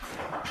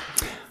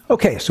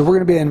Okay, so we're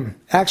going to be in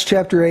Acts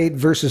chapter 8,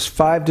 verses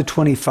 5 to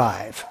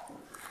 25.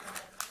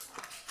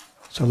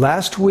 So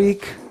last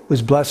week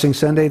was Blessing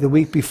Sunday. The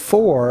week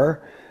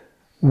before,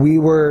 we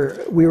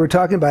were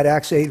talking about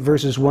Acts 8,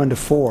 verses 1 to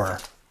 4.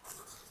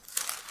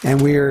 And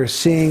we are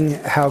seeing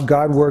how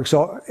God works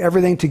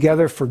everything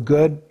together for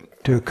good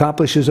to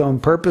accomplish his own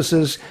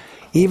purposes,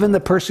 even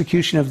the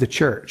persecution of the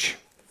church.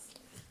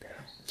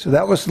 So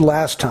that was the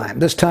last time.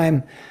 This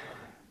time,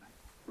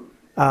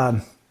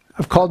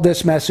 I've called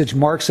this message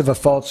Marks of a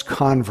False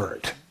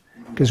Convert,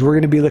 because we're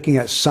going to be looking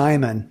at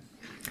Simon,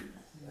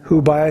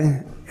 who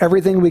by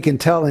everything we can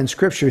tell in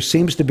Scripture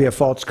seems to be a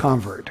false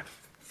convert.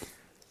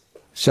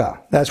 So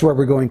that's where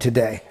we're going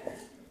today.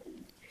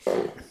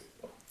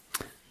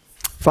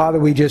 Father,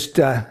 we just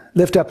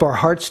lift up our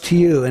hearts to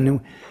you, and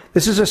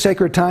this is a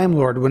sacred time,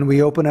 Lord, when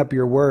we open up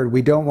your word.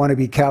 We don't want to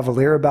be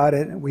cavalier about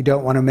it. We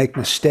don't want to make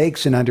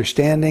mistakes in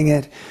understanding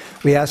it.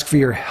 We ask for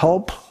your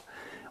help.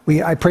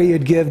 I pray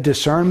you'd give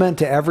discernment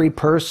to every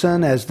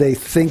person as they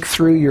think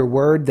through your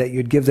word, that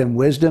you'd give them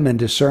wisdom and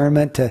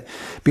discernment to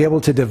be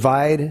able to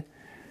divide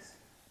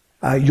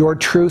your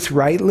truth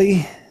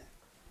rightly.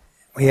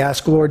 We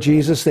ask, Lord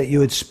Jesus, that you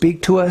would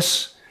speak to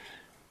us.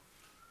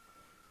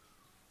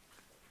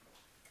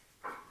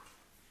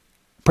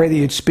 Pray that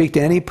you'd speak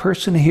to any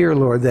person here,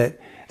 Lord,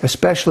 that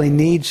especially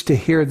needs to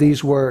hear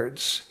these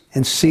words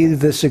and see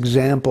this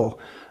example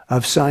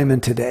of Simon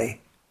today.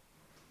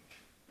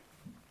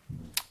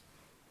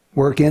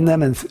 Work in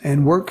them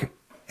and work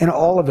in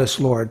all of us,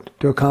 Lord,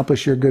 to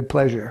accomplish your good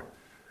pleasure.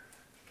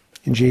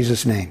 In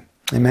Jesus' name,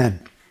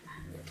 amen.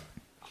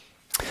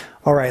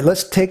 All right,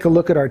 let's take a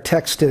look at our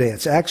text today.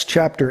 It's Acts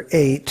chapter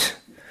 8,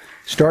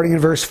 starting in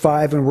verse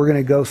 5, and we're going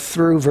to go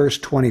through verse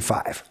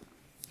 25.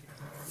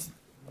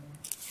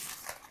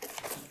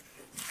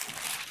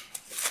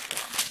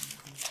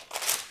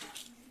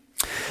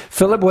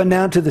 Philip went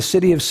down to the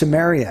city of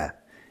Samaria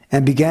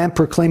and began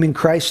proclaiming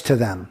Christ to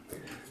them.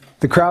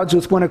 The crowds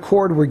with one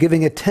accord were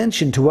giving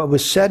attention to what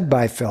was said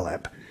by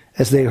Philip,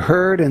 as they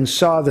heard and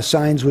saw the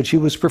signs which he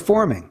was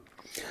performing.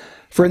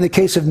 For in the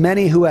case of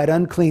many who had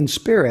unclean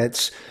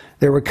spirits,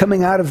 they were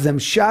coming out of them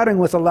shouting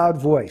with a loud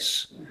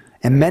voice.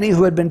 And many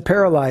who had been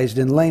paralyzed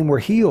and lame were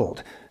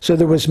healed. So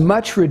there was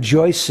much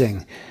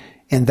rejoicing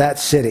in that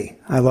city.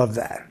 I love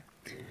that.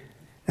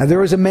 Now there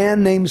was a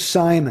man named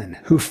Simon,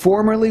 who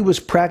formerly was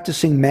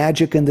practicing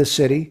magic in the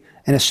city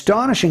and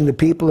astonishing the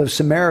people of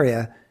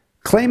Samaria,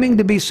 claiming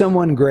to be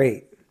someone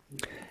great.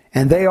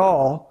 And they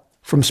all,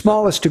 from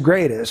smallest to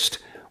greatest,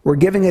 were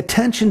giving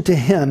attention to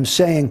him,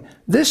 saying,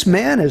 "This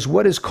man is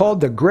what is called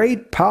the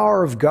great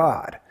power of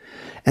God."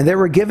 And they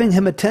were giving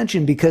him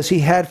attention because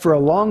he had for a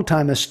long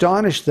time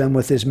astonished them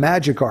with his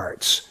magic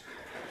arts.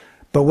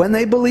 But when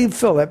they believed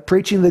Philip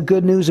preaching the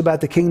good news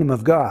about the kingdom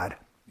of God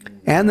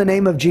and the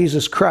name of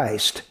Jesus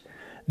Christ,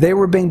 they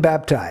were being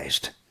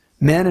baptized,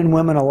 men and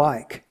women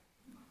alike.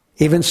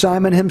 Even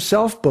Simon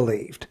himself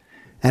believed.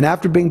 And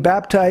after being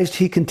baptized,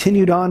 he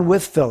continued on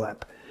with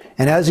Philip.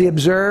 And as he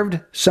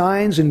observed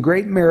signs and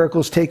great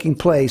miracles taking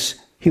place,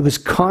 he was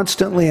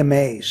constantly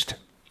amazed.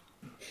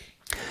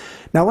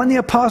 Now when the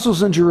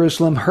apostles in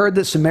Jerusalem heard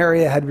that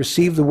Samaria had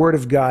received the word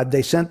of God,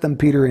 they sent them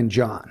Peter and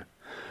John,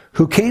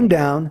 who came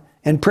down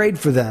and prayed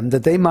for them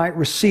that they might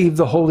receive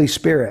the Holy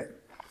Spirit.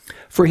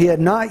 For he had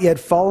not yet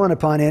fallen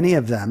upon any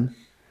of them.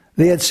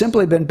 They had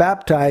simply been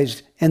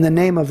baptized in the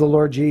name of the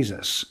Lord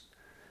Jesus.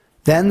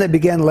 Then they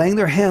began laying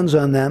their hands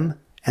on them,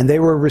 and they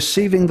were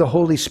receiving the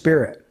Holy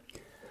Spirit.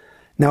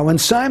 Now when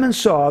Simon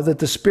saw that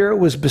the Spirit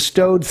was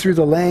bestowed through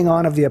the laying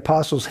on of the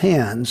apostles'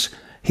 hands,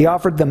 he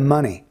offered them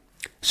money,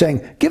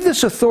 saying, "Give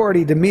this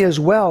authority to me as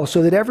well,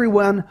 so that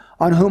everyone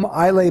on whom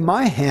I lay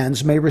my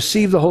hands may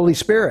receive the Holy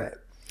Spirit."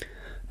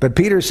 But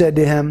Peter said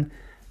to him,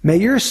 "May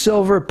your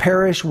silver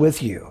perish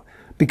with you,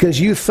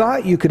 because you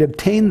thought you could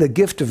obtain the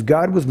gift of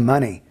God with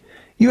money.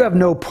 You have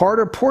no part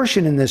or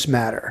portion in this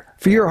matter,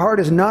 for your heart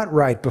is not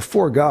right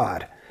before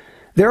God.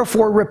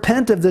 Therefore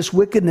repent of this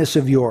wickedness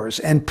of yours,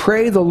 and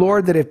pray the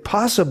Lord that if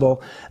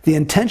possible, the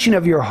intention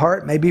of your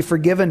heart may be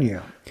forgiven you.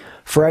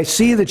 For I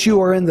see that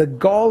you are in the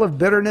gall of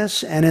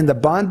bitterness and in the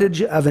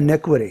bondage of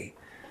iniquity."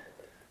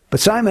 But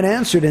Simon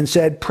answered and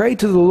said, "Pray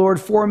to the Lord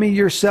for me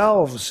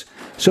yourselves,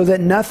 so that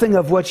nothing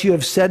of what you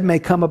have said may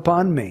come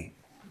upon me."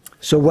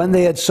 So when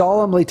they had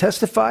solemnly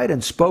testified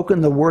and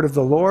spoken the word of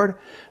the Lord,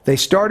 they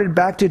started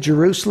back to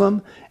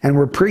Jerusalem and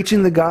were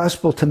preaching the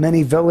gospel to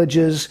many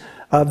villages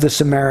of the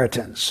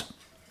Samaritans.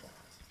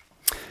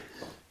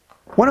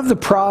 One of the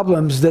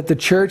problems that the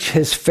church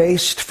has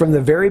faced from the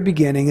very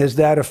beginning is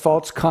that of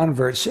false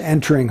converts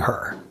entering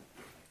her.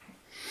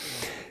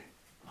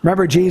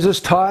 Remember, Jesus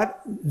taught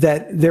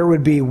that there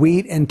would be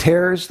wheat and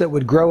tares that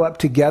would grow up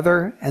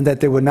together and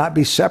that they would not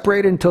be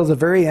separated until the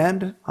very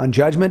end on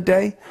Judgment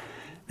Day.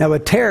 Now, a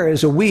tare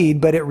is a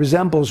weed, but it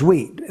resembles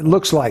wheat. It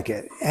looks like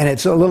it, and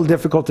it's a little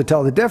difficult to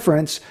tell the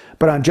difference,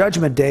 but on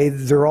Judgment Day,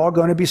 they're all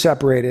going to be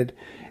separated,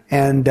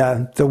 and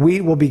the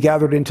wheat will be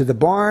gathered into the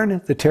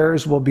barn, the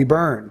tares will be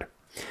burned.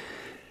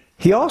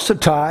 He also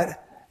taught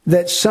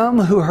that some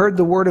who heard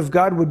the word of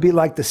God would be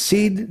like the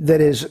seed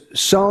that is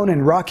sown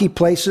in rocky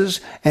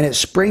places, and it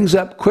springs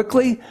up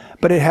quickly,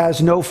 but it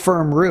has no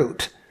firm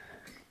root.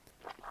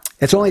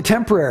 It's only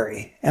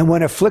temporary, and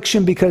when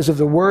affliction because of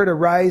the word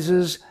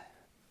arises,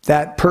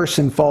 that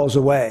person falls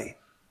away.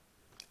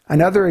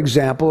 Another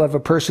example of a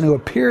person who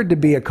appeared to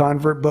be a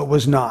convert but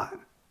was not.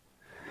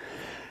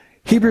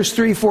 Hebrews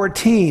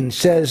 3:14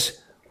 says,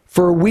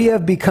 "For we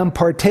have become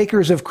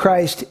partakers of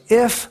Christ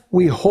if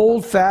we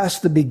hold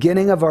fast the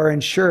beginning of our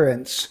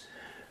assurance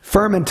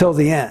firm until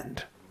the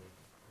end."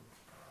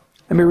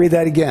 Let me read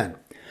that again.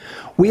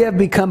 We have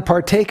become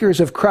partakers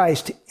of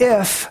Christ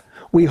if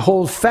we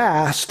hold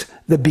fast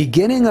the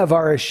beginning of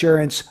our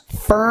assurance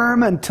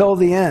firm until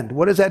the end.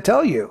 What does that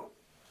tell you?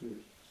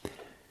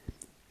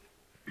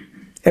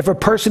 If a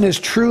person is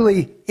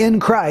truly in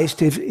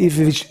Christ, if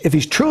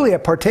he's truly a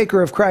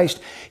partaker of Christ,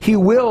 he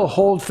will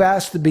hold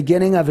fast the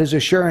beginning of his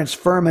assurance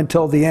firm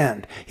until the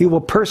end. He will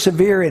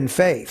persevere in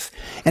faith.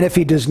 And if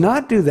he does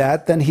not do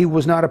that, then he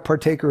was not a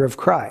partaker of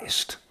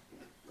Christ.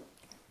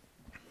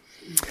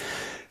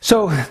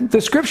 So the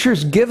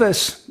scriptures give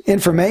us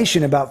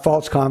information about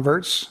false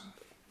converts.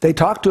 They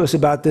talk to us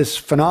about this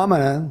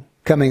phenomenon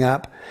coming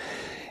up.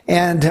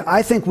 And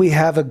I think we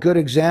have a good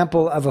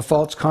example of a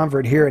false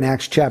convert here in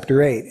Acts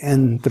chapter 8,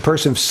 and the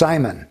person of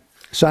Simon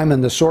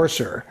the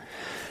sorcerer.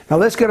 Now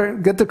let's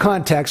get the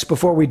context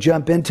before we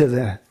jump into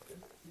the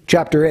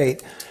chapter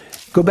 8.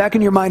 Go back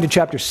in your mind to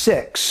chapter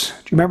 6. Do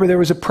you remember there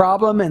was a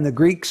problem in the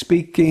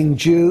Greek-speaking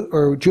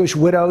Jewish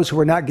widows who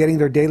were not getting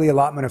their daily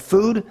allotment of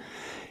food?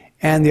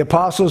 And the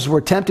apostles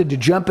were tempted to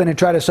jump in and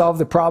try to solve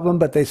the problem,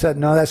 but they said,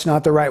 no, that's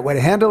not the right way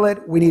to handle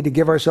it. We need to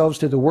give ourselves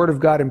to the Word of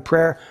God in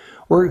prayer.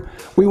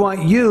 We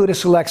want you to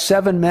select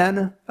 7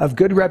 men of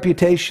good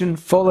reputation,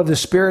 full of the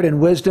Spirit and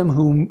wisdom,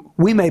 whom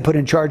we may put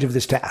in charge of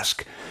this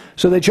task.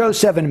 So they chose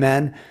 7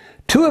 men.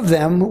 2 of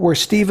them were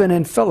Stephen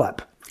and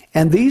Philip.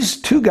 And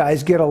these 2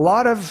 guys get a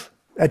lot of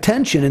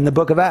attention in the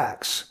book of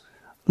Acts.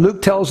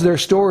 Luke tells their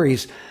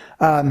stories.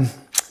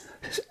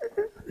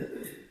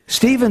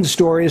 Stephen's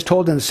story is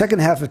told in the second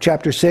half of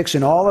chapter 6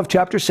 and all of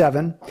chapter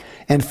 7.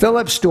 And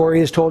Philip's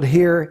story is told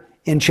here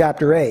in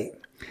chapter 8.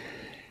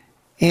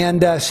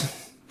 And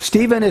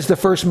Stephen is the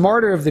first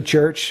martyr of the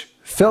church.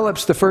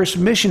 Philip's the first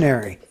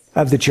missionary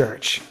of the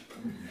church.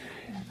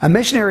 A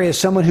missionary is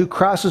someone who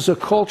crosses a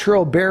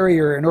cultural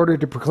barrier in order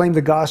to proclaim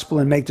the gospel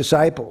and make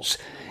disciples.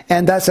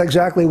 And that's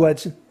exactly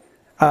what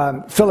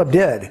Philip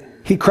did.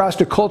 He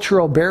crossed a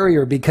cultural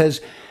barrier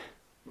because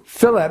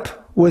Philip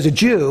was a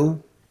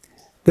Jew.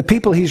 The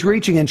people he's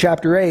reaching in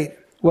chapter 8,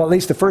 well, at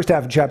least the first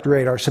half of chapter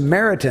 8, are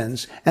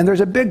Samaritans. And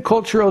there's a big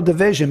cultural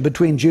division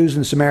between Jews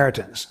and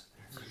Samaritans.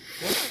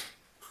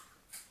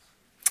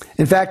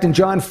 In fact, in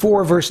John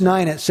 4, verse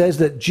 9, it says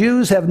that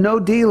Jews have no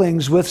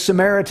dealings with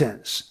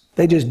Samaritans.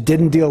 They just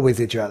didn't deal with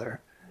each other.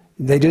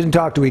 They didn't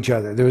talk to each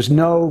other. There was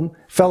no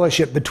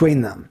fellowship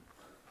between them.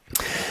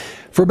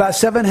 For about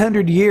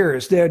 700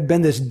 years, there had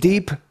been this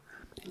deep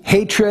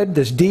hatred,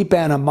 this deep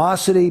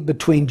animosity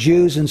between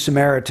Jews and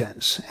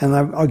Samaritans. And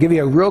I'll give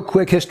you a real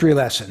quick history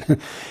lesson.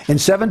 In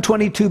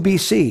 722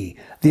 BC,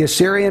 the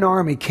Assyrian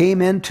army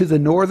came into the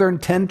northern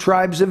 10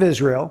 tribes of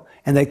Israel,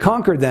 and they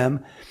conquered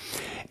them.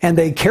 And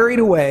they carried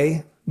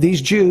away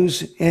these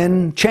Jews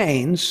in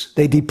chains.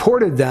 They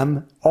deported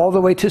them all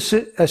the way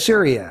to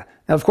Assyria.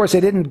 Now, of course, they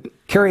didn't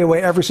carry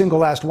away every single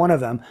last one of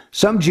them.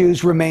 Some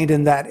Jews remained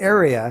in that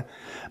area,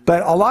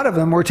 but a lot of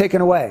them were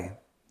taken away.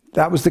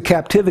 That was the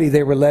captivity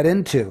they were led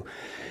into.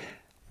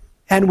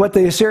 And what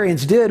the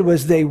Assyrians did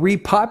was they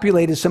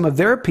repopulated some of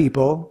their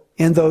people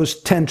in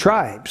those 10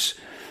 tribes.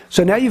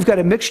 So now you've got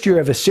a mixture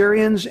of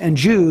Assyrians and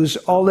Jews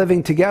all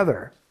living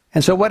together.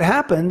 And so what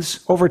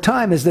happens over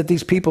time is that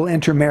these people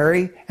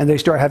intermarry and they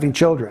start having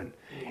children.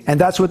 And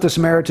that's what the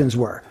Samaritans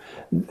were.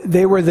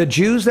 They were the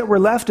Jews that were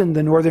left in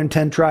the northern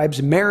 10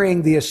 tribes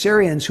marrying the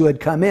Assyrians who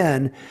had come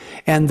in,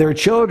 and their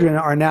children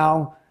are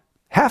now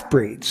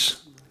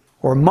half-breeds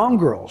or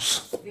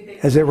mongrels,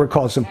 as they were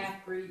called. Some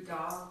half-breed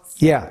dogs.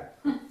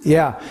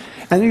 Yeah.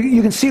 And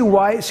you can see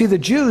why. See, the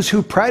Jews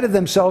who prided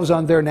themselves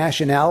on their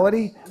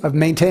nationality of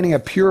maintaining a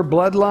pure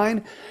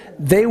bloodline,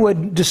 they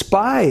would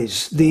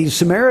despise these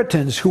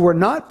Samaritans who were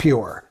not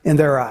pure in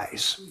their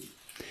eyes.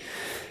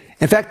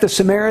 In fact, the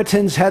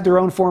Samaritans had their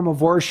own form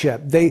of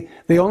worship. They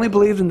only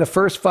believed in the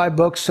first 5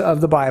 books of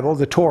the Bible,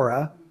 the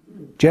Torah,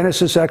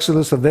 Genesis,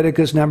 Exodus,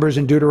 Leviticus, Numbers,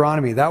 and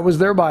Deuteronomy. That was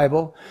their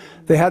Bible.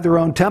 They had their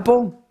own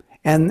temple,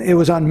 and it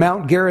was on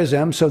Mount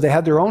Gerizim, so they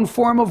had their own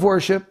form of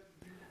worship.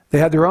 They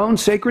had their own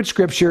sacred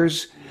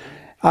scriptures.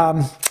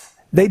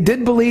 They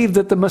did believe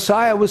that the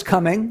Messiah was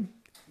coming.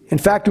 In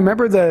fact,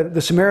 remember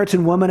the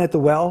Samaritan woman at the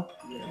well?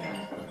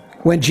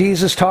 When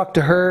Jesus talked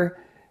to her,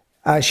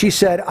 she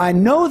said, I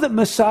know that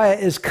Messiah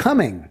is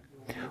coming.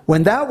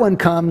 When that one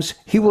comes,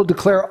 he will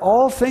declare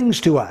all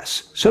things to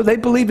us. So they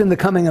believed in the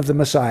coming of the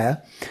Messiah.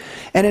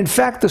 And in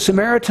fact, the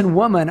Samaritan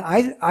woman,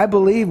 I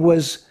believe,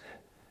 was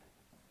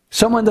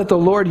someone that the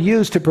Lord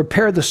used to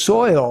prepare the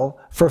soil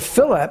for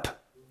Philip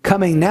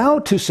coming now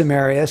to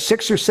Samaria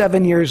 6 or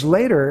 7 years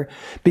later,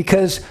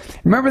 because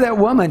remember that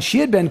woman, she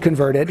had been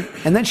converted,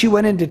 and then she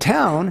went into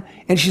town,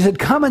 and she said,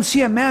 come and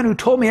see a man who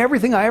told me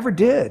everything I ever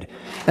did.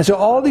 And so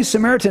all these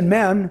Samaritan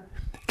men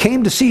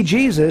came to see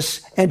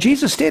Jesus, and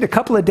Jesus stayed a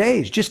couple of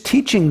days just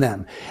teaching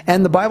them.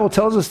 And the Bible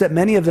tells us that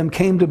many of them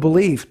came to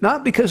believe,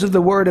 not because of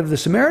the word of the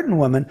Samaritan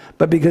woman,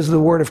 but because of the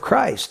word of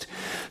Christ.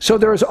 So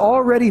there was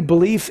already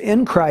belief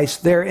in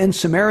Christ there in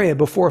Samaria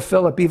before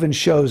Philip even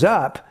shows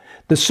up.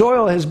 The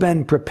soil has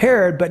been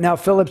prepared, but now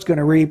Philip's going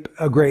to reap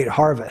a great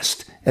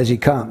harvest as he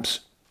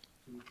comes.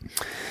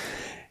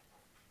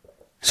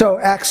 So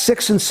Acts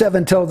 6 and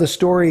 7 tell the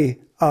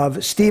story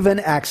of Stephen.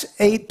 Acts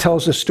 8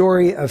 tells the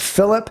story of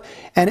Philip.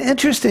 And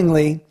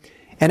interestingly,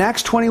 in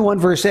Acts 21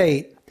 verse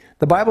 8,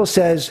 the Bible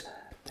says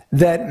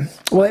that,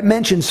 well, it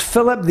mentions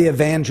Philip the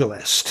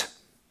evangelist.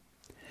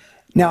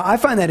 Now, I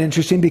find that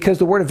interesting because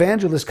the word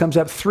evangelist comes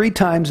up 3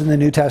 times in the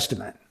New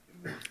Testament.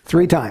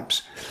 3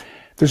 times.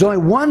 There's only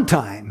one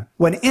time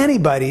when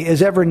anybody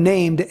is ever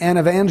named an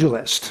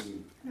evangelist,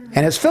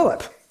 and it's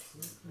Philip.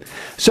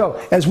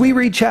 So as we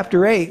read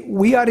chapter 8,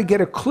 we ought to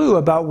get a clue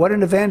about what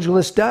an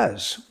evangelist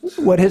does,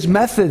 what his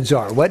methods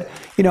are,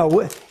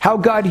 how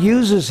God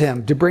uses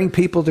him to bring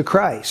people to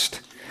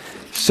Christ.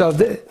 So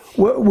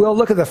we'll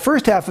look at the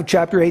first half of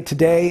chapter 8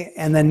 today,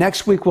 and then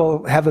next week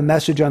we'll have a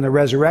message on the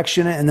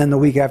resurrection, and then the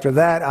week after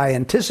that, I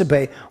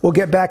anticipate, we'll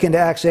get back into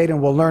Acts 8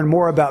 and we'll learn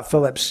more about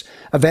Philip's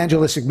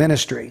evangelistic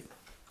ministry.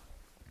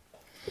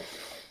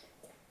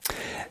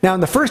 Now, in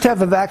the first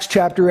half of Acts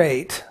chapter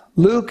 8,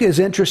 Luke is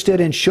interested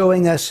in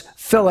showing us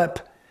Philip,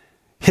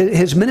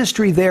 his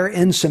ministry there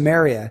in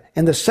Samaria.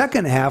 In the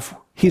second half,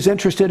 he's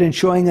interested in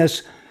showing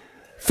us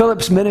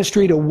Philip's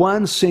ministry to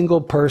one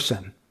single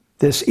person,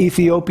 this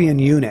Ethiopian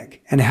eunuch,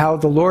 and how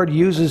the Lord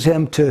uses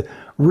him to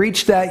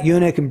reach that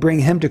eunuch and bring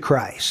him to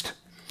Christ.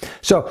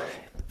 So,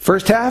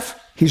 first half,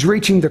 he's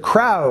reaching the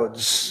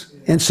crowds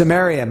in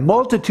Samaria.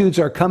 Multitudes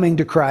are coming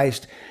to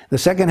Christ. The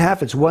second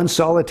half, it's one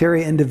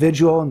solitary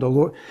individual,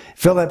 and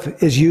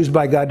Philip is used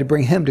by God to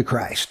bring him to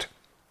Christ.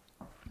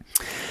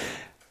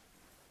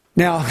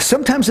 Now,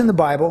 sometimes in the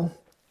Bible,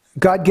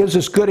 God gives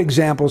us good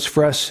examples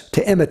for us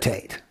to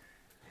imitate.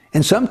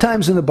 And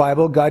sometimes in the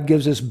Bible, God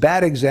gives us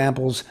bad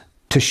examples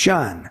to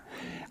shun.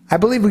 I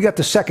believe we got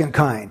the second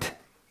kind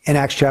in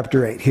Acts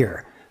chapter 8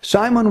 here.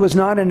 Simon was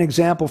not an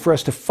example for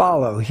us to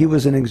follow. He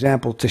was an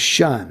example to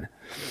shun.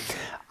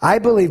 I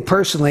believe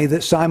personally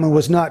that Simon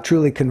was not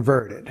truly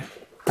converted.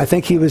 I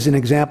think he was an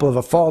example of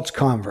a false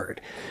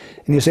convert.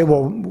 And you say,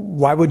 well,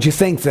 why would you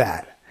think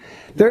that?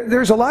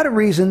 There's a lot of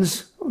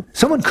reasons.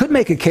 Someone could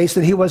make a case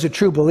that he was a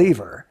true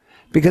believer,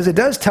 because it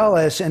does tell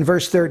us in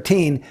verse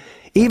 13,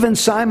 even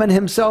Simon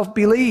himself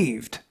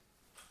believed.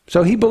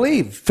 So he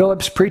believed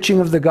Philip's preaching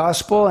of the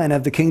gospel and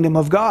of the kingdom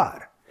of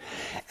God.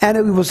 And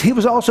he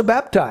was also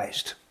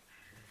baptized.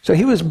 So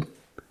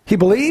he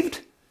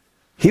believed,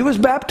 he was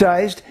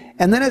baptized,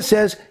 and then it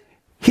says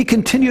he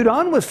continued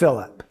on with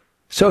Philip.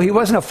 So he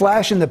wasn't a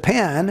flash in the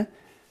pan.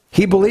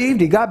 He believed,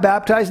 he got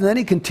baptized, and then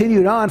he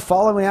continued on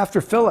following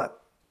after Philip,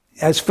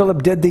 as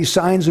Philip did these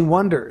signs and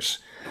wonders.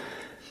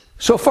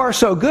 So far,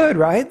 so good,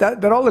 right?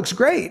 That all looks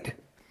great.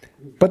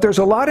 But there's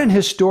a lot in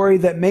his story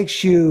that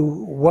makes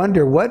you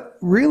wonder what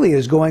really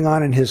is going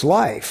on in his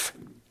life.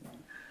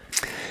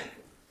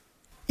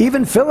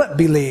 Even Philip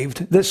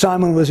believed that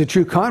Simon was a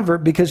true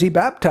convert because he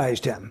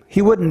baptized him.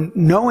 He wouldn't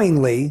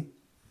knowingly,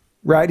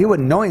 right? He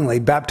wouldn't knowingly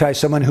baptize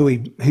someone who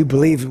he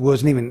believed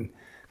wasn't even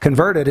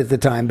converted at the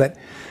time. But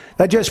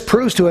that just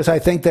proves to us, I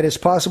think, that it's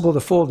possible to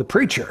fool the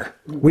preacher.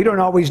 We don't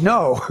always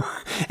know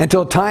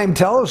until time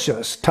tells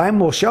us. Time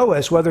will show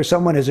us whether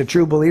someone is a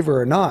true believer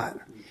or not.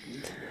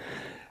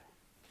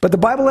 But the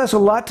Bible has a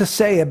lot to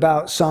say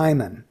about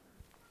Simon.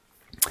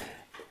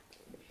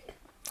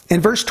 In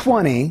verse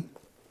 20,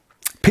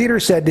 Peter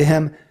said to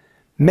him,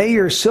 "May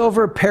your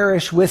silver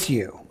perish with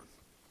you."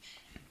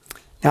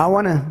 Now I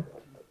want to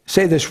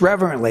say this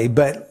reverently,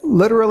 but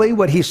literally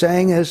what he's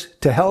saying is,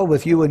 to hell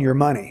with you and your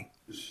money.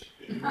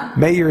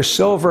 May your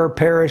silver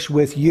perish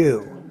with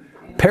you.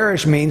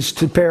 Perish means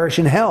to perish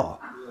in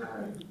hell.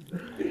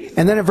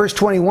 And then in verse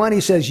 21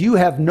 he says, you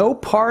have no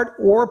part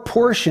or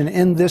portion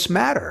in this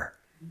matter,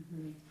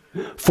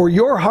 for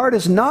your heart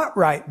is not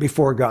right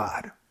before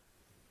God.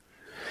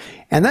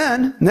 And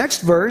then,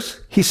 next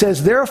verse, he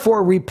says,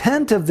 therefore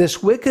repent of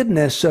this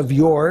wickedness of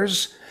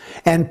yours,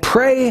 and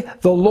pray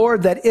the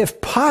Lord that if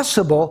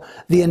possible,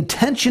 the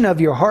intention of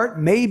your heart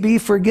may be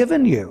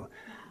forgiven you.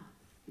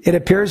 It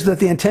appears that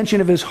the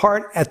intention of his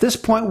heart at this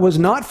point was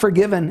not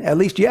forgiven, at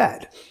least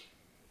yet.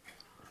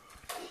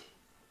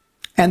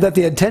 And that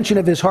the intention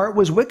of his heart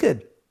was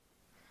wicked.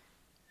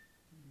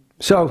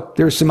 So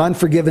there's some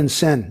unforgiven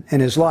sin in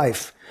his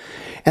life.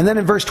 And then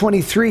in verse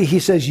 23, he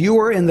says, you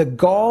are in the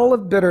gall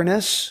of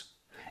bitterness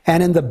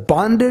and in the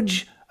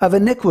bondage of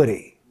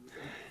iniquity.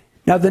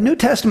 Now, the New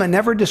Testament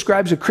never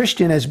describes a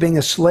Christian as being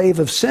a slave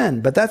of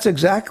sin, but that's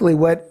exactly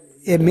what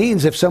it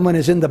means if someone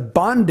is in the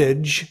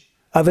bondage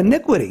of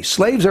iniquity.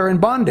 Slaves are in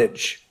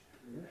bondage.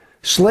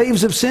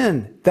 Slaves of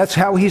sin. That's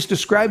how he's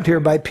described here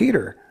by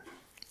Peter.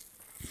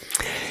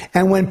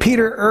 And when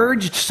Peter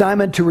urged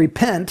Simon to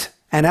repent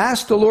and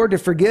asked the Lord to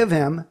forgive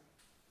him,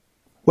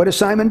 what does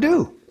Simon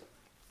do?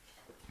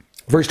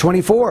 Verse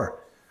 24,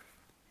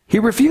 he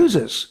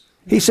refuses.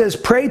 He says,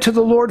 pray to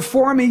the Lord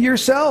for me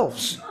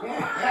yourselves,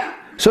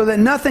 so that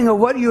nothing of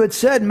what you had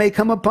said may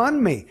come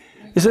upon me.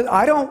 He said,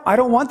 I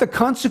don't want the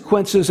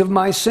consequences of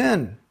my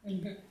sin.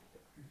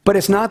 But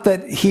it's not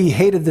that he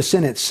hated the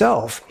sin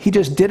itself. He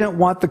just didn't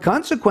want the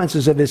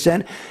consequences of his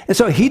sin. And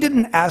so he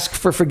didn't ask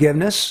for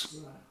forgiveness.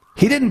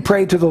 He didn't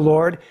pray to the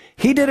Lord.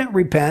 He didn't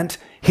repent.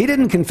 He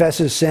didn't confess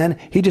his sin.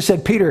 He just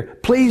said, Peter,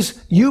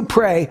 please, you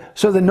pray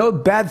so that no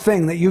bad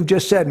thing that you've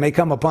just said may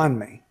come upon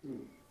me.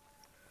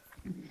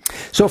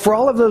 So for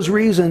all of those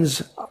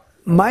reasons,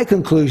 my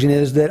conclusion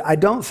is that I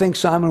don't think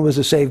Simon was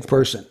a saved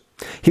person.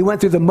 He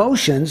went through the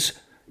motions.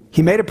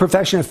 He made a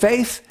profession of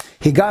faith.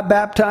 He got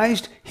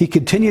baptized. He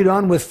continued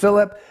on with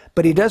Philip,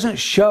 but he doesn't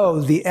show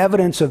the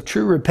evidence of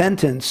true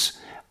repentance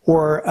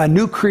or a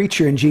new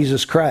creature in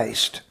Jesus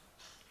Christ.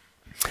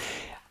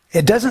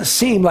 It doesn't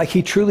seem like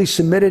he truly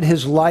submitted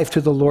his life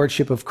to the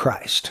lordship of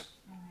Christ.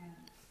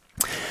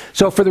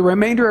 So for the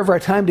remainder of our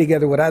time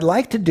together, what I'd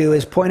like to do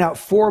is point out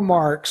 4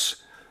 marks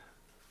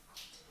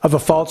of a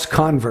false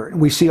convert.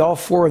 We see all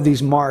 4 of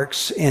these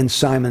marks in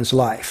Simon's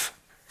life.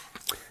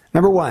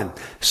 Number 1,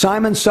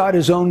 Simon sought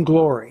his own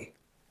glory.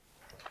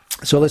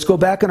 So let's go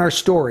back in our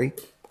story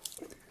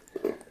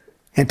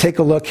and take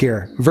a look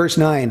here. Verse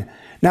 9.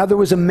 Now there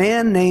was a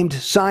man named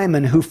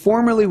Simon who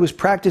formerly was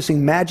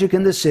practicing magic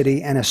in the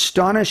city and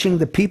astonishing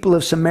the people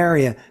of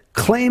Samaria,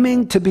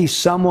 claiming to be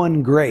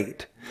someone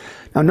great.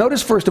 Now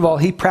notice, first of all,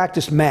 he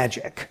practiced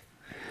magic.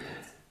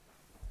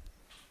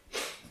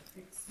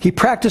 He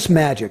practiced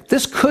magic.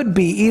 This could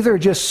be either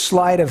just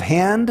sleight of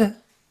hand.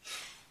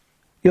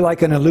 You're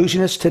like an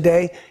illusionist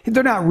today.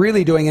 They're not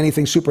really doing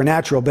anything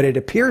supernatural, but it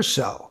appears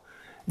so.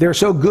 They're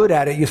so good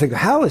at it, you think,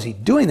 how is he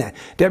doing that?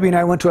 Debbie and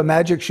I went to a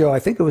magic show, I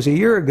think it was a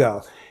year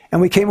ago,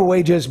 and we came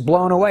away just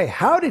blown away.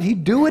 How did he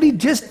do what he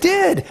just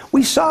did?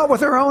 We saw it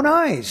with our own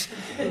eyes.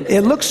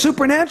 It looks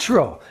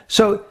supernatural.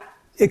 So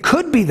it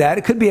could be that.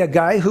 It could be a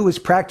guy who was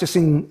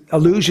practicing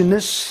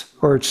illusionists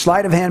or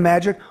sleight of hand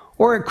magic,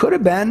 or it could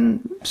have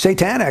been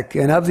satanic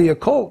and of the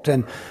occult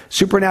and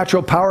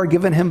supernatural power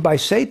given him by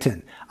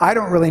Satan. I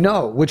don't really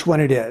know which one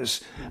it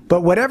is.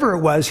 But whatever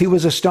it was, he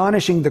was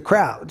astonishing the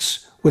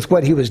crowds with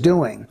what he was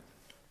doing.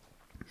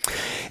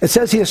 It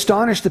says he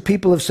astonished the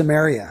people of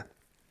Samaria.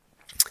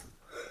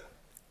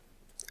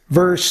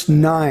 Verse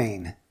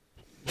 9.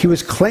 He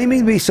was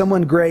claiming to be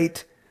someone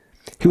great.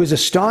 He was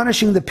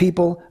astonishing the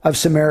people of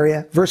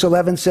Samaria. Verse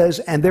 11 says,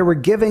 and they were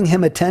giving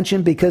him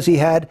attention because he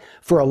had,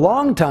 for a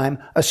long time,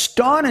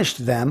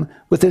 astonished them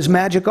with his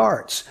magic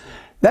arts.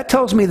 That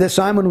tells me that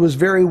Simon was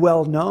very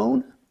well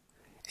known,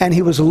 and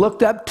he was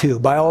looked up to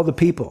by all the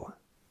people.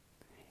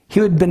 He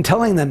had been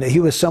telling them that he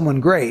was someone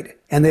great,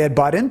 and they had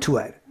bought into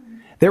it.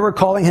 They were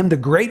calling him the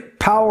great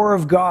power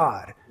of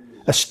God,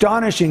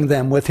 astonishing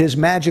them with his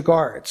magic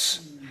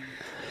arts.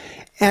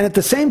 And at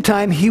the same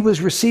time, he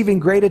was receiving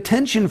great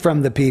attention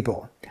from the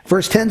people.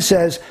 Verse 10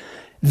 says,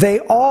 they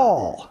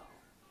all,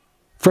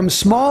 from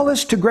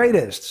smallest to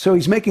greatest. So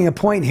he's making a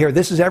point here.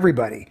 This is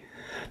everybody.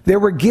 They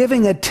were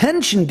giving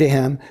attention to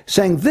him,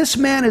 saying, this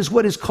man is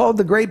what is called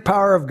the great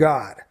power of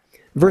God.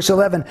 Verse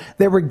 11,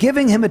 they were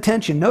giving him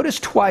attention. Notice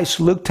twice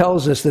Luke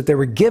tells us that they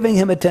were giving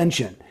him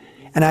attention.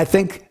 And I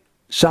think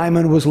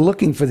Simon was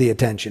looking for the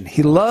attention.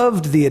 He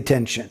loved the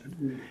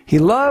attention. He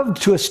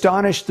loved to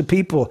astonish the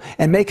people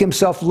and make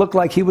himself look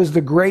like he was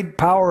the great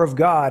power of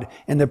God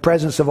in the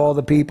presence of all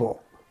the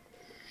people.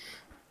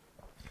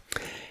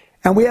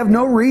 And we have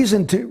no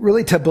reason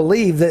to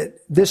believe that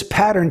this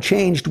pattern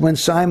changed when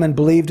Simon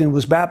believed and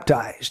was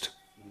baptized.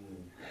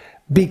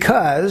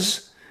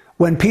 Because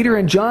when Peter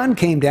and John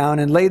came down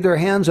and laid their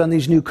hands on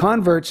these new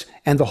converts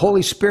and the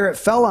Holy Spirit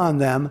fell on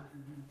them,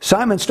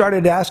 Simon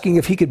started asking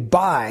if he could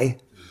buy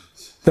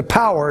the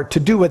power to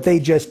do what they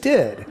just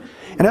did.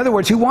 In other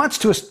words, he wants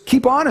to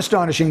keep on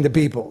astonishing the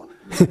people.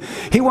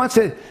 He wants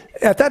to,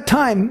 at that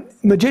time,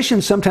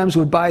 magicians sometimes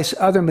would buy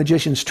other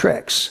magicians'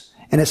 tricks.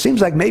 And it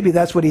seems like maybe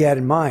that's what he had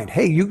in mind.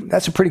 Hey,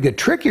 that's a pretty good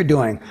trick you're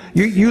doing.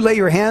 You lay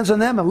your hands on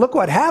them and look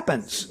what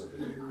happens.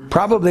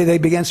 Probably they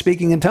began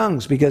speaking in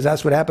tongues, because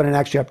that's what happened in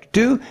Acts chapter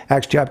 2,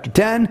 Acts chapter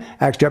 10,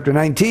 Acts chapter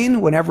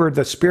 19, whenever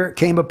the Spirit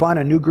came upon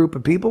a new group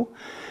of people.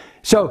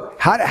 So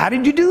how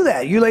did you do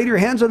that? You laid your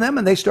hands on them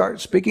and they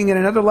start speaking in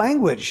another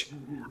language.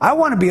 I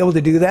want to be able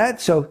to do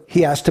that, so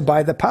he has to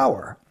buy the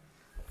power.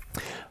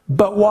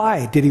 But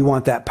why did he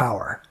want that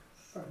power?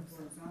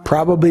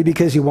 Probably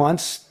because he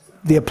wants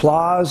the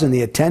applause and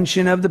the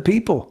attention of the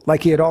people,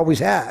 like he had always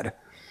had.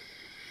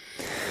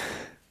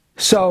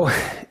 So,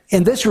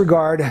 in this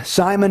regard,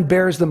 Simon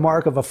bears the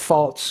mark of a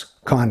false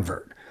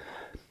convert.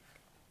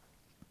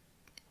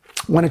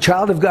 When a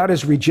child of God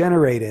is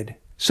regenerated,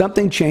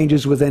 something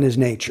changes within his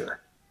nature.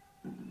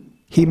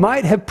 He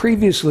might have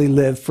previously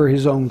lived for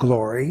his own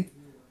glory,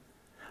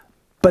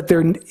 but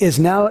there is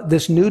now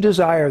this new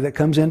desire that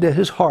comes into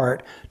his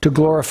heart to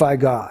glorify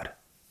God.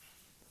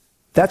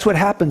 That's what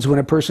happens when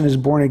a person is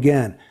born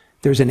again.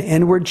 There's an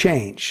inward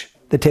change.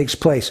 that takes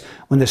place.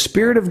 When the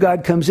Spirit of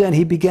God comes in,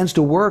 he begins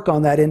to work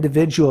on that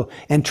individual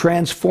and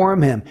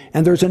transform him.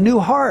 And there's a new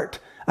heart,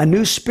 a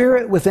new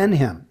spirit within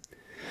him.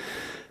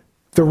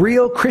 The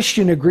real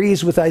Christian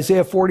agrees with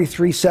Isaiah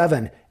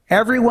 43:7.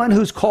 Everyone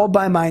who's called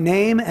by my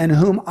name and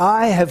whom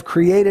I have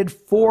created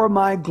for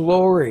my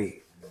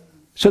glory.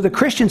 So the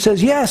Christian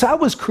says, yes, I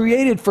was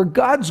created for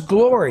God's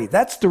glory.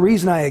 That's the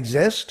reason I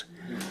exist.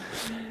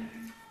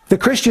 The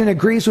Christian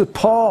agrees with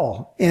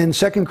Paul in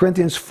 2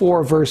 Corinthians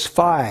 4, verse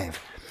 5.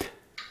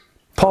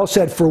 Paul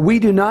said, for we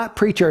do not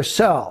preach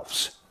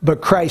ourselves,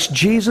 but Christ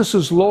Jesus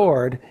is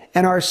Lord,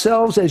 and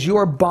ourselves as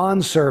your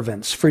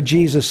bondservants for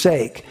Jesus'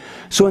 sake.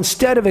 So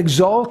instead of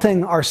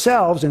exalting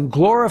ourselves and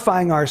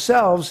glorifying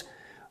ourselves,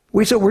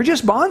 we say we're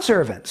just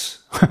bondservants.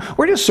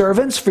 We're just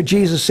servants for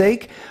Jesus'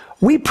 sake.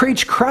 We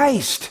preach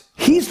Christ.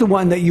 He's the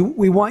one that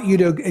we want you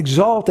to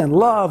exalt and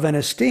love and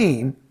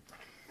esteem.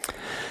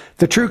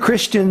 The true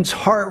Christian's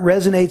heart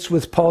resonates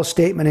with Paul's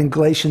statement in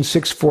Galatians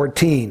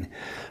 6:14.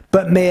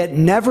 But may it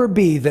never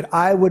be that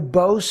I would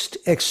boast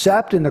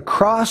except in the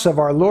cross of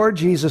our Lord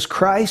Jesus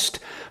Christ,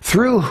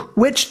 through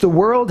which the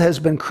world has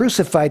been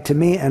crucified to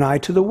me and I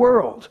to the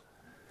world.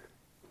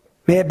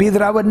 May it be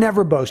that I would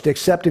never boast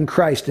except in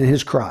Christ and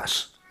his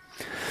cross.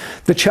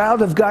 The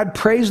child of God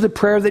prays the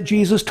prayer that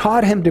Jesus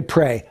taught him to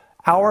pray.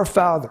 Our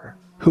Father,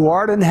 who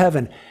art in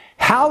heaven,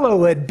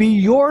 hallowed be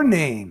your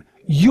name.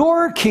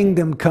 Your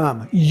kingdom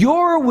come.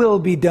 Your will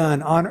be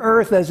done on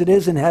earth as it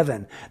is in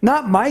heaven.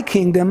 Not my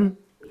kingdom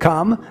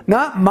come,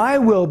 not my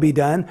will be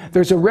done.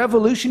 There's a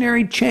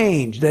revolutionary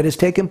change that has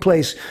taken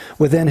place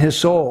within his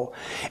soul.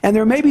 And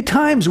there may be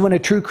times when a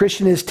true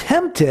Christian is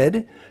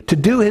tempted to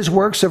do his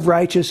works of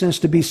righteousness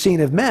to be seen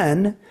of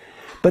men,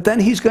 but then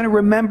he's going to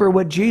remember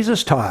what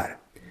Jesus taught.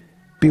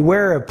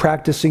 Beware of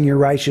practicing your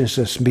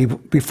righteousness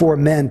before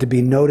men to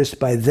be noticed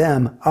by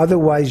them.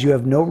 Otherwise, you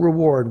have no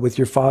reward with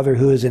your Father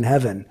who is in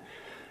heaven.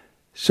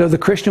 So the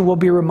Christian will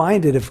be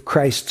reminded of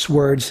Christ's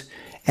words,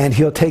 and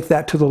he'll take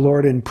that to the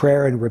Lord in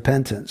prayer and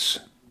repentance.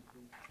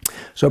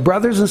 So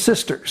brothers and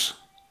sisters,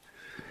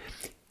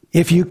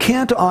 if you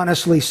can't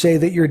honestly say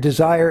that your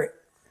desire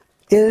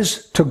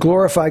is to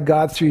glorify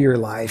God through your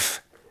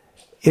life,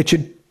 it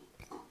should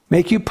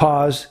make you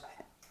pause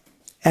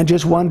and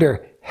just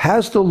wonder,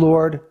 has the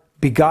Lord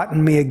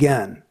begotten me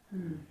again?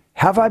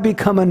 Have I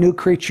become a new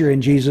creature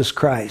in Jesus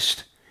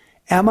Christ?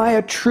 Am I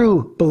a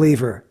true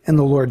believer in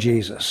the Lord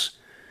Jesus?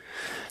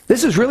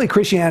 This is really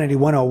Christianity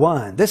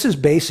 101. This is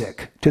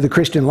basic to the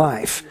Christian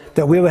life,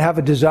 that we would have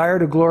a desire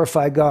to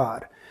glorify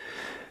God.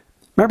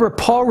 Remember,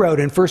 Paul wrote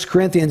in 1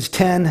 Corinthians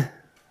 10,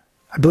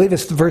 I believe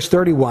it's verse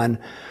 31,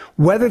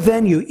 whether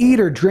then you eat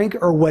or drink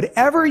or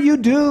whatever you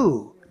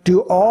do, do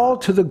all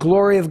to the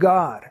glory of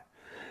God.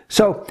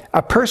 So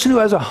a person who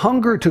has a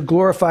hunger to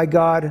glorify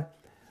God,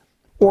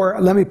 or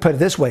let me put it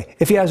this way,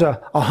 if he has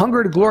a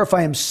hunger to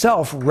glorify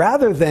himself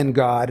rather than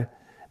God,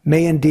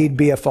 may indeed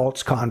be a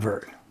false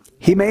convert.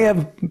 He may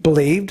have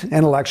believed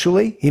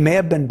intellectually. He may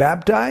have been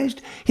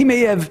baptized. He may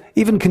have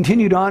even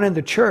continued on in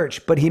the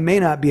church, but he may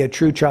not be a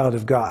true child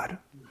of God.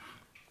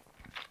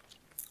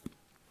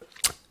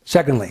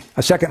 Secondly,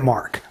 a second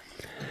mark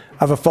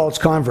of a false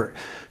convert.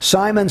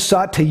 Simon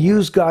sought to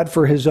use God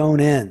for his own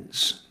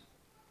ends.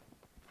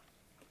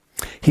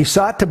 He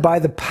sought to buy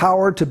the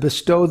power to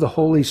bestow the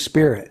Holy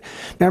Spirit.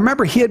 Now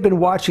remember, he had been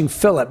watching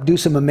Philip do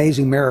some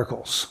amazing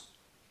miracles.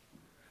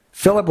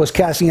 Philip was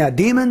casting out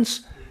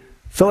demons.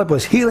 Philip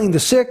was healing the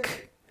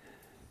sick.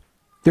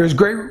 There was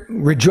great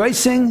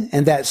rejoicing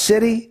in that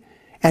city.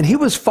 And he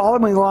was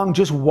following along,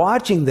 just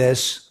watching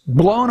this,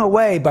 blown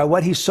away by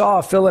what he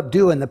saw Philip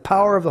do and the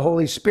power of the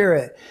Holy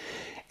Spirit.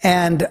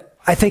 And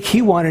I think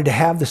he wanted to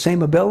have the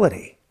same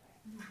ability.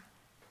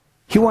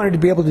 He wanted to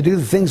be able to do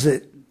the things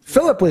that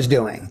Philip was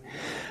doing.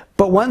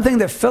 But one thing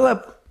that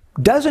Philip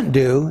doesn't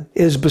do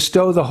is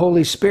bestow the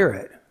Holy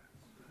Spirit.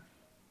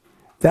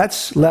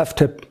 That's left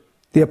to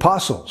the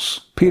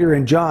apostles, Peter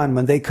and John,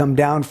 when they come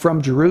down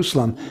from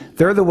Jerusalem.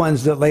 They're the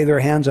ones that lay their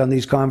hands on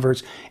these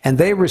converts, and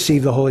they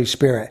receive the Holy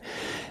Spirit.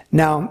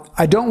 Now,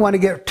 I don't want to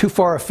get too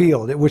far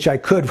afield, which I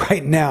could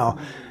right now.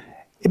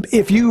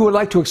 If you would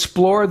like to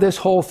explore this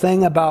whole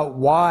thing about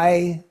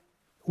why,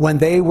 when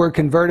they were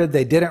converted,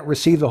 they didn't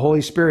receive the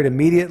Holy Spirit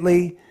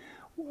immediately,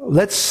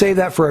 let's save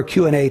that for a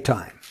Q&A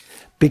time,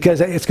 because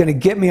it's going to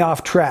get me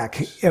off track.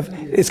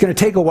 It's going to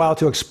take a while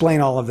to explain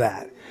all of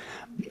that.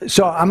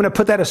 So I'm going to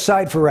put that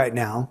aside for right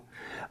now.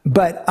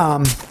 But,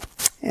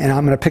 and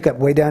I'm going to pick up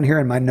way down here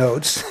in my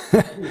notes.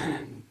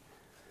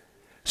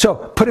 So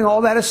putting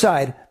all that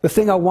aside, the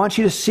thing I want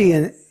you to see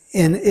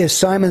is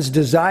Simon's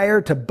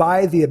desire to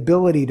buy the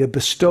ability to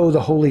bestow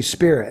the Holy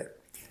Spirit.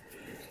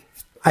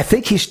 I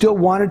think he still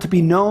wanted to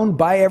be known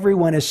by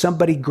everyone as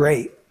somebody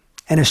great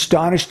and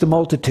astonish the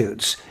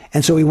multitudes.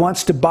 And so he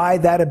wants to buy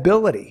that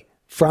ability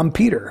from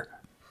Peter.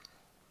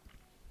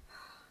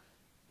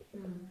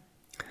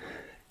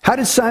 How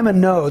did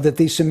Simon know that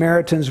these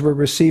Samaritans were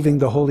receiving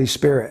the Holy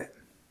Spirit?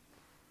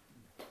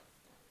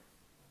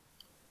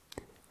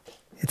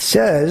 It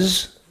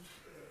says,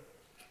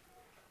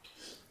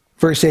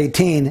 verse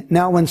 18,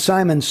 now when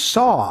Simon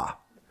saw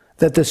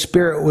that the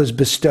Spirit was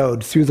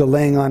bestowed through the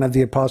laying on of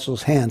the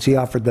apostles' hands. He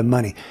offered them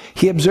money.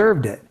 He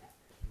observed it.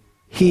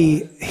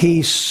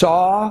 He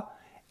saw,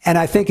 and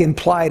I think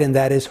implied in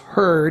that is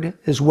heard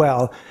as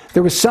well.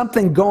 There was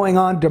something going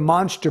on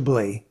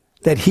demonstrably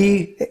that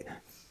he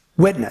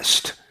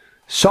witnessed,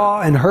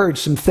 saw and heard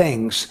some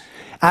things.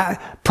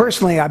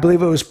 Personally, I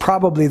believe it was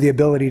probably the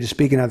ability to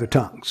speak in other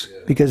tongues,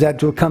 because that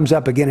comes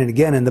up again and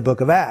again in the book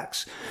of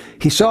Acts.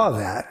 He saw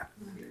that.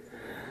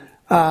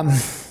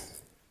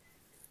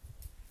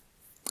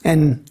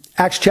 In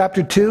Acts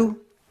chapter 2,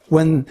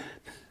 when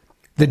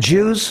the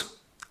Jews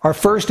are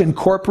first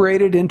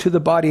incorporated into the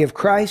body of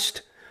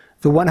Christ,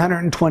 the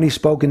 120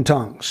 spoke in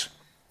tongues.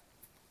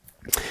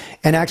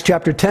 In Acts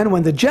chapter 10,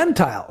 when the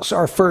Gentiles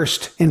are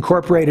first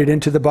incorporated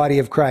into the body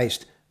of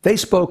Christ, they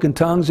spoke in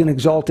tongues and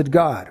exalted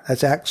God.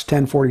 That's Acts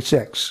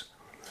 10:46.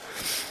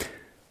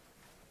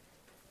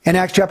 In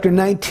Acts chapter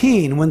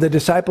 19, when the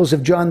disciples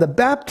of John the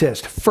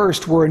Baptist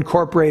first were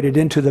incorporated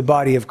into the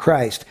body of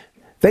Christ,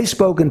 they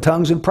spoke in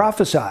tongues and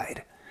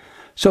prophesied.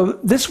 So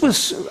this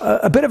was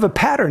a bit of a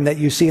pattern that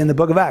you see in the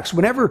book of Acts.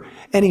 Whenever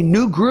any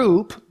new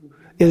group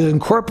is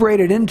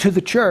incorporated into the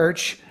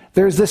church,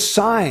 there's this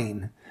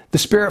sign. The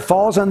Spirit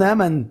falls on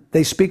them and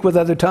they speak with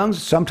other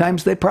tongues.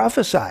 Sometimes they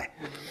prophesy.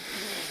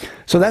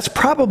 So that's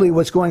probably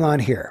what's going on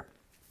here.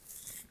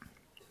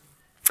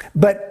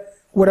 But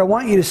what I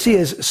want you to see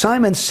is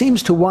Simon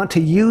seems to want to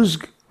use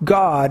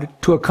God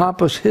to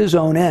accomplish his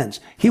own ends.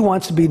 He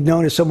wants to be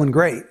known as someone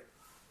great.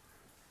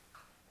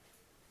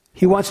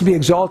 He wants to be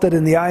exalted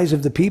in the eyes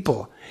of the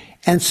people.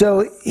 And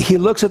so he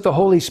looks at the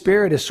Holy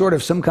Spirit as sort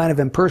of some kind of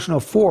impersonal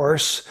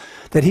force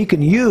that he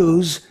can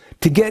use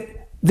to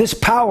get this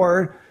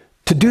power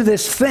to do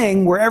this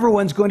thing where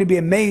everyone's going to be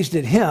amazed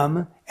at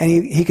him, and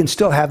he can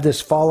still have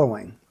this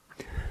following.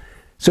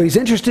 So he's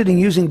interested in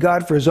using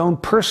God for his own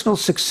personal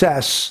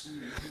success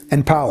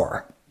and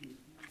power.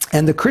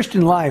 And the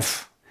Christian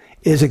life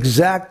is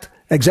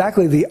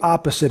exactly the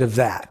opposite of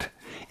that.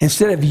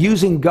 Instead of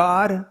using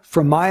God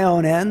for my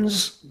own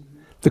ends,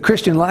 the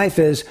Christian life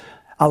is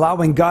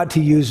allowing God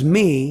to use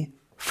me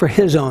for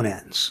his own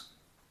ends.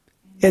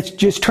 It's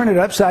just turn it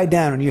upside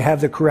down and you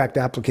have the correct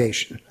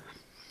application.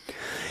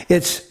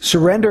 It's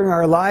surrendering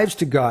our lives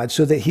to God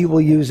so that he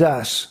will use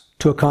us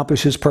to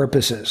accomplish his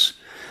purposes.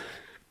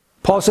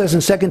 Paul says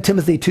in 2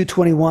 Timothy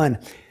 2:21,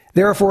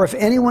 therefore, if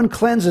anyone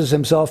cleanses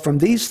himself from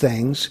these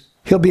things,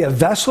 he'll be a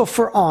vessel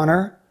for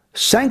honor,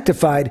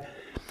 sanctified,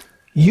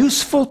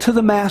 useful to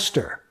the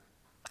master,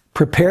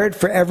 prepared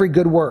for every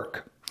good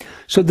work.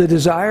 So the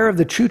desire of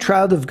the true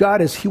child of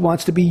God is he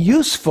wants to be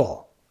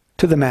useful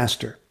to the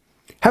master.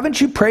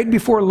 Haven't you prayed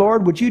before,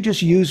 Lord, would you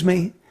just use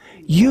me?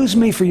 Use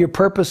me for your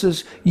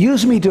purposes.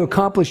 Use me to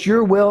accomplish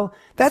your will.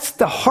 That's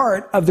the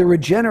heart of the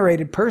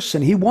regenerated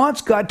person. He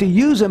wants God to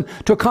use him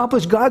to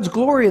accomplish God's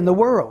glory in the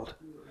world.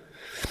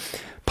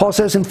 Paul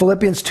says in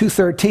Philippians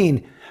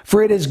 2:13,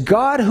 for it is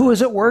God who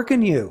is at work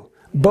in you,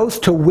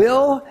 both to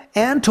will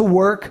and to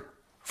work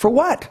for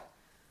what?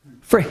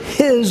 For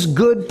his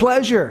good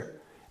pleasure.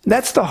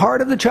 That's the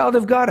heart of the child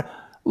of God.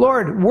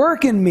 Lord,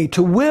 work in me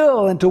to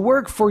will and to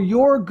work for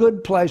your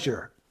good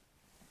pleasure.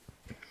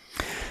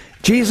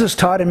 Jesus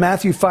taught in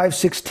Matthew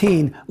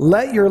 5:16,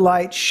 let your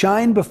light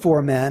shine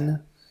before men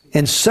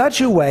in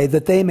such a way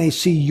that they may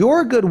see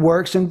your good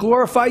works and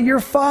glorify your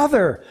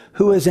Father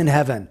who is in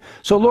heaven.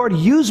 So Lord,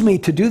 use me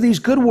to do these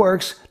good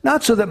works,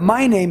 not so that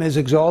my name is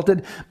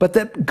exalted, but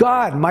that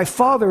God, my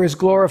Father, is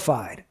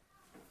glorified.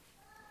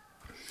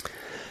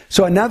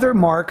 So another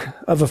mark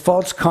of a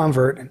false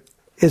convert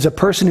is a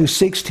person who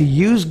seeks to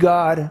use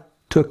God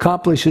to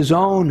accomplish his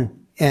own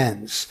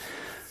ends.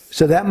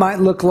 So that might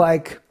look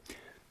like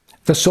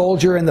the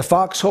soldier in the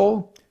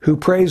foxhole who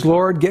prays,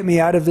 Lord, get me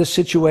out of this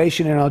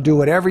situation and I'll do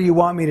whatever you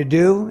want me to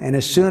do. And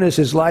as soon as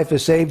his life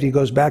is saved, he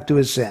goes back to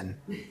his sin.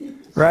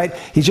 Right?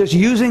 He's just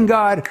using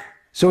God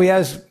so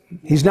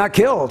he's not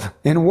killed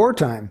in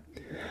wartime.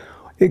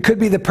 It could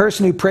be the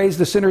person who prays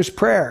the sinner's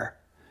prayer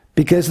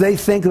because they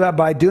think that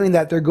by doing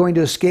that they're going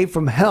to escape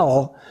from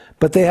hell,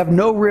 but they have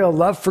no real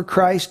love for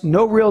Christ,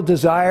 no real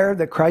desire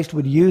that Christ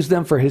would use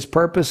them for his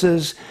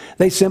purposes.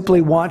 They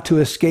simply want to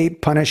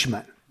escape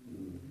punishment.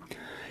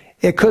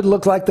 It could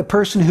look like the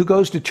person who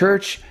goes to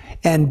church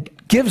and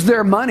gives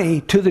their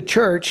money to the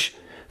church,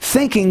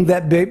 thinking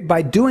that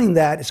by doing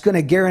that, it's going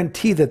to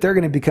guarantee that they're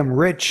going to become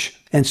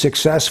rich and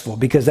successful,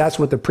 because that's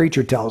what the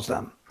preacher tells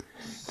them.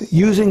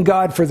 Using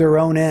God for their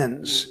own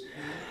ends.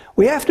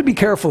 We have to be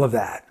careful of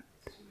that.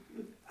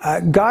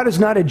 God is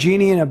not a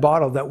genie in a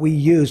bottle that we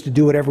use to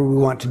do whatever we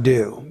want to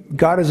do.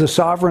 God is a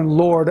sovereign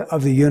Lord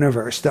of the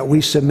universe that we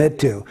submit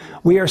to.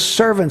 We are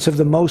servants of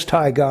the Most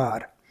High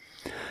God.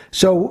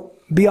 So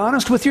be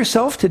honest with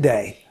yourself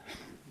today.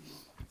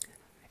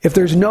 If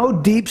there's no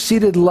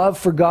deep-seated love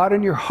for God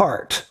in your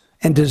heart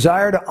and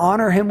desire to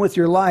honor him with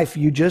your life,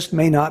 you just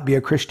may not be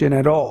a Christian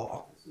at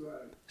all.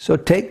 So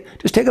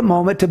just take a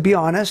moment to be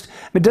honest.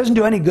 It doesn't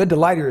do any good to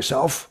lie to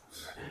yourself.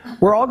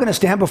 We're all going to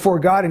stand before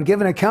God and give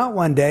an account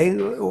one day.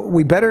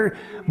 We better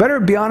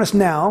be honest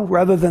now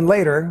rather than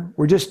later.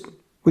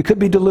 We could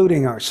be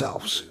deluding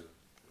ourselves.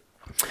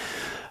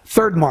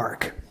 Third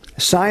mark,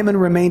 Simon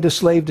remained a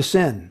slave to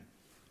sin.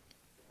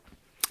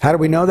 How do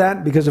we know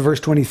that? Because of verse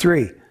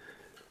 23.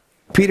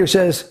 Peter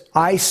says,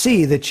 I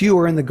see that you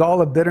are in the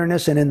gall of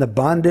bitterness and in the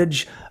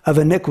bondage of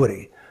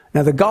iniquity.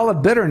 Now, the gall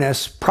of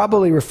bitterness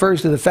probably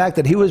refers to the fact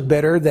that he was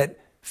bitter that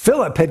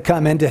Philip had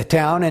come into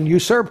town and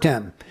usurped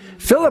him.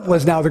 Philip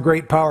was now the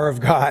great power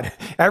of God.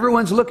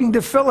 Everyone's looking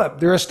to Philip.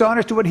 They're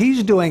astonished at what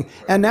he's doing.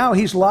 And now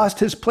he's lost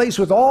his place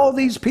with all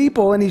these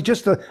people, and he's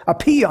just a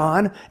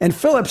peon, and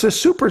Philip's a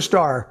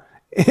superstar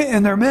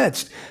in their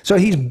midst. So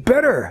he's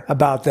bitter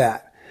about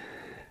that.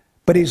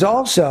 But he's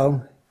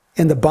also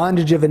in the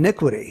bondage of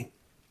iniquity.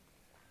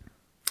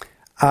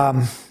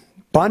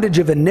 Bondage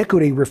of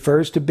iniquity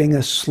refers to being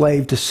a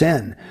slave to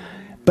sin.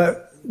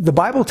 But the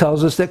Bible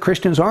tells us that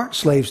Christians aren't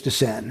slaves to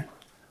sin.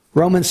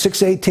 Romans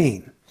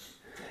 6:18.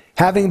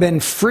 Having been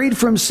freed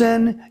from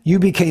sin, you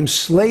became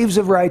slaves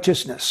of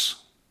righteousness.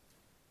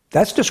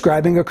 That's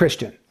describing a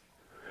Christian.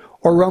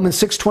 Or Romans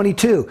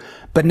 6:22.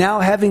 But now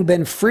having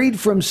been freed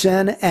from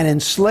sin and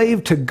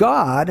enslaved to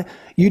God,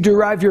 you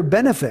derive your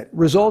benefit,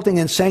 resulting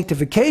in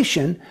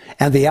sanctification,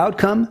 and the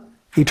outcome,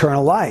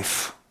 eternal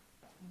life.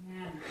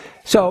 Amen.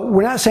 So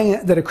we're not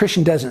saying that a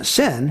Christian doesn't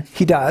sin.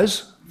 He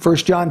does. 1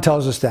 John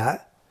tells us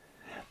that.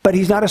 But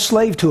he's not a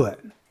slave to it.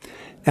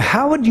 Now,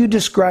 how would you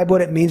describe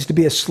what it means to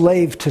be a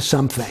slave to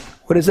something?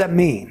 What does that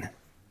mean?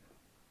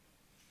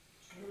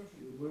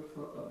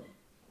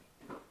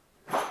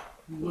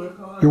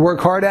 You work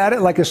hard at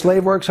it like a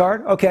slave works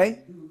hard? Okay.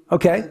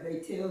 Okay. They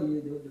tell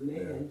you the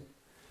demand.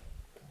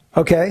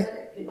 Okay.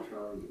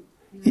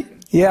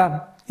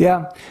 Yeah.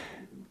 Yeah.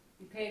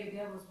 You pay the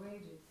devil's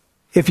wages.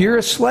 If you're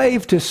a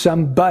slave to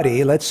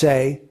somebody, let's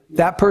say,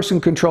 that person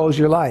controls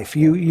your life.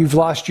 You've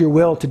lost your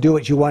will to do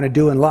what you want to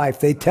do in life.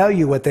 They tell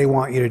you what they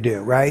want you to do,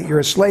 right? You're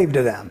a slave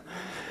to them.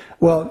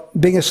 Well,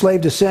 being a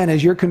slave to sin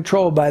is you're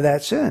controlled by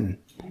that sin.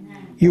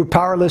 You're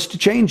powerless to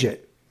change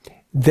it.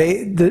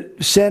 The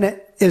sin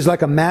is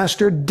like a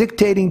master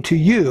dictating to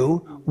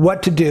you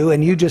what to do,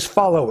 and you just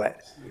follow it.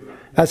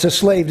 That's a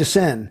slave to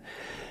sin.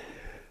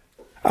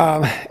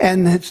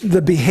 And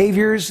the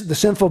behaviors, the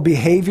sinful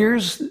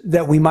behaviors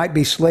that we might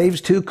be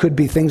slaves to could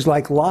be things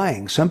like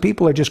lying. Some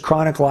people are just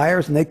chronic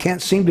liars and they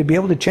can't seem to be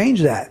able to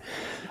change that.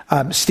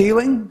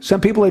 Stealing, some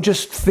people are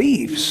just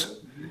thieves.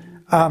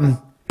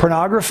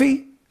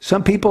 Pornography,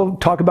 some people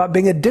talk about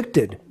being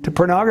addicted to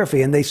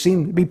pornography and they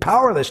seem to be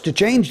powerless to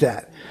change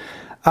that.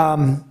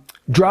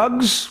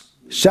 Drugs,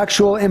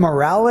 sexual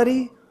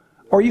immorality,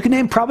 or you can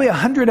name probably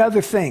 100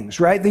 other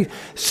things, right? The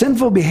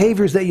sinful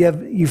behaviors that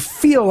you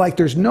feel like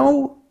there's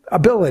no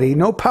ability,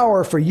 no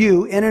power for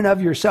you in and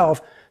of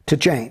yourself to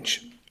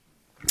change.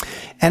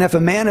 And if a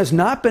man has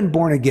not been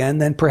born again,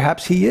 then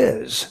perhaps he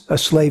is a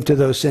slave to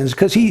those sins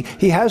because he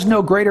has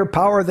no greater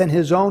power than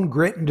his own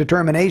grit and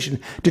determination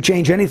to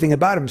change anything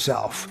about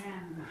himself.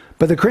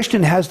 But the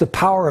Christian has the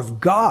power of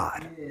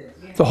God.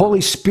 The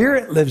Holy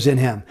Spirit lives in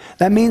him.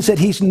 That means that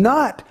he's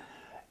not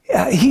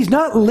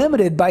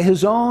limited by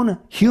his own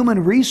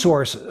human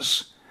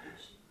resources,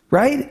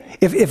 right?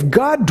 If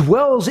God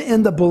dwells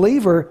in the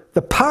believer,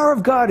 the power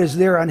of God is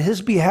there on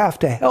his behalf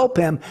to help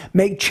him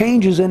make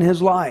changes in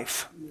his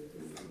life.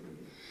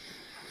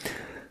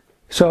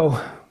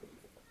 So,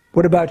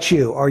 what about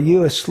you? Are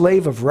you a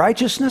slave of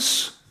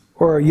righteousness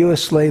or are you a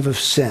slave of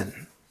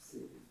sin?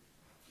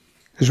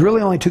 There's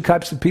really only two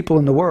types of people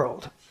in the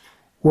world.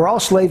 We're all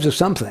slaves of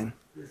something.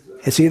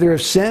 It's either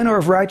of sin or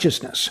of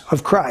righteousness,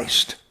 of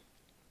Christ.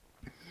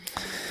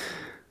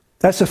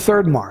 That's the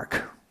third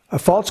mark. A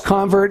false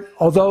convert,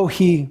 although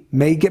he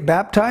may get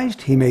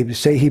baptized, he may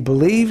say he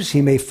believes,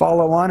 he may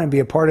follow on and be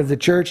a part of the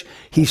church,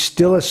 he's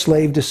still a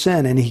slave to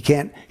sin and he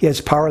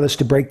is powerless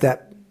to break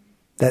that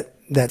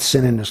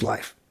sin in his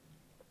life.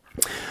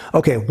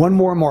 Okay, one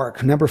more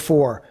mark, number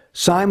 4.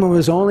 Simon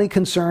was only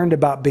concerned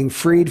about being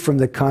freed from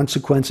the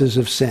consequences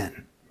of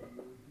sin.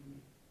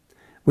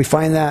 We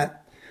find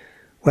that,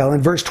 well,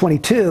 in verse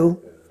 22,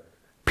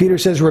 Peter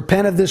says,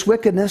 repent of this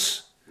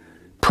wickedness.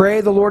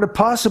 Pray the Lord, if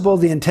possible,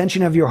 the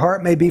intention of your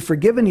heart may be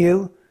forgiven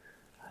you.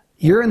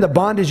 You're in the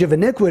bondage of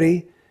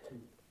iniquity.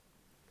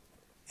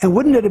 And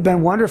wouldn't it have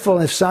been wonderful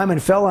if Simon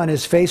fell on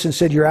his face and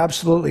said, you're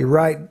absolutely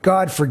right.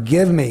 God,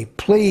 forgive me,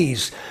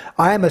 please.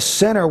 I am a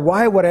sinner.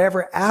 Why would I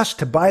ever ask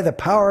to buy the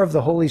power of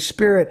the Holy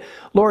Spirit?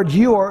 Lord,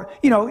 you are,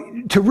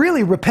 to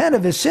really repent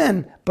of his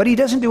sin. But he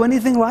doesn't do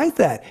anything like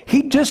that.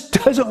 He just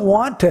doesn't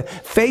want to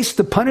face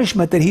the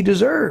punishment that he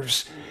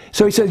deserves.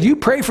 So he says, you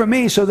pray for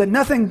me so that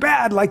nothing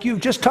bad like you've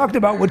just talked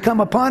about would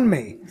come upon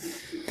me.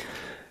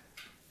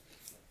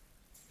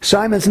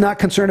 Simon's not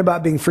concerned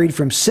about being freed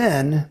from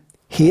sin.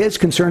 He is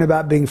concerned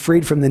about being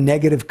freed from the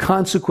negative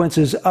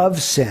consequences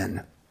of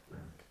sin.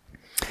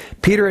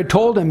 Peter had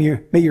told him,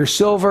 may your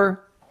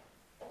silver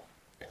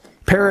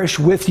perish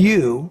with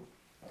you.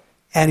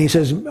 And he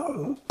says,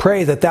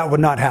 pray that would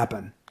not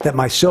happen, that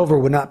my silver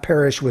would not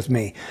perish with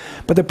me.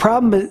 But the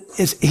problem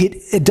is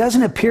it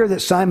doesn't appear that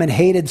Simon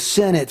hated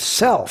sin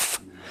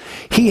itself.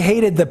 He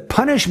hated the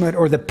punishment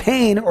or the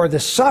pain or the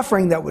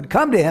suffering that would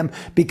come to him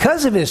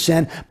because of his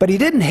sin, but he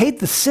didn't hate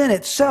the sin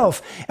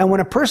itself. And when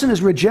a person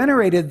is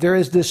regenerated, there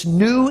is this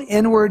new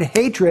inward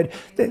hatred.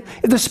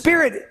 The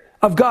Spirit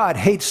of God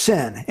hates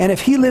sin. And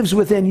if he lives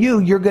within you,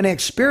 you're going to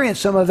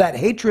experience some of that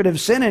hatred of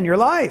sin in your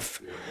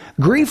life.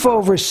 Grief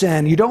over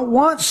sin. You don't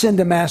want sin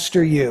to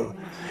master you.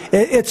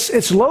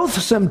 It's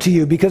loathsome to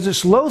you because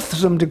it's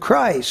loathsome to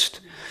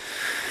Christ.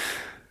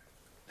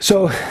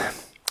 So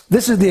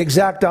this is the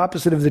exact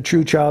opposite of the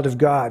true child of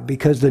God,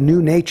 because the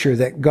new nature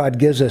that God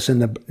gives us in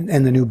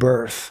the new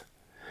birth.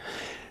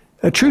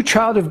 A true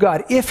child of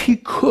God, if he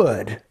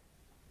could,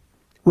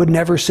 would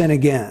never sin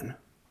again.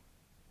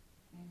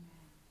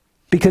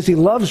 Because he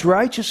loves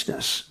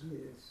righteousness.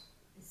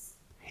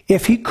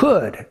 If he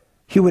could,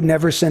 he would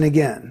never sin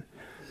again.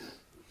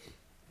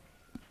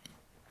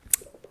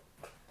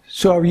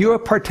 So are you a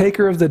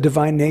partaker of the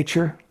divine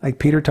nature, like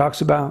Peter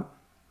talks about?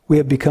 We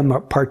have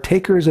become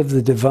partakers of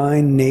the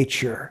divine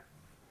nature.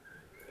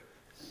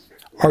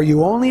 Are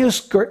you only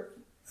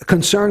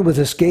concerned with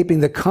escaping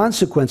the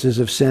consequences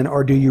of sin,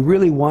 or do you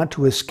really want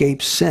to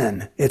escape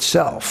sin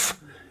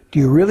itself? Do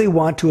you really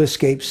want to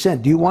escape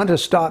sin? Do you want to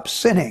stop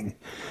sinning?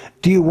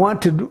 Do you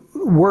want to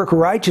work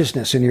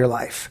righteousness in your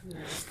life?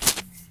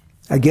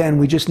 Again,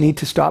 we just need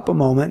to stop a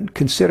moment,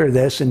 consider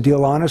this, and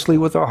deal honestly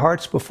with our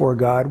hearts before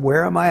God.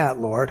 Where am I at,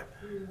 Lord?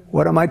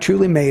 What am I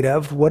truly made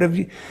of? What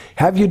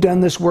have you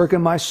done this work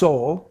in my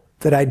soul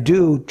that I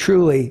do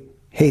truly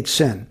hate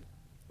sin?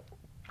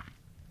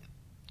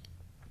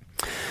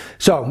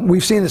 So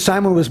we've seen that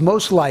Simon was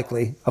most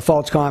likely a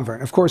false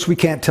convert. Of course, we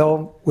can't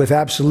tell with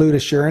absolute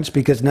assurance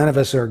because none of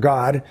us are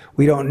God.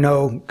 We don't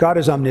know. God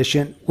is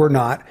omniscient. We're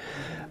not.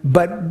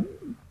 But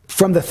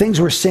from the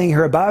things we're seeing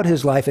here about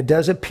his life, it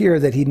does appear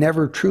that he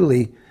never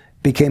truly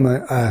became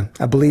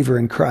a believer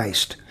in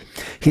Christ.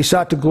 He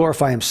sought to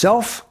glorify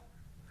himself.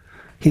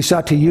 He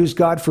sought to use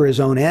God for his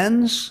own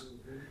ends.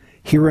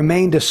 He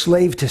remained a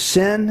slave to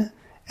sin,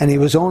 and he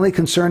was only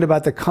concerned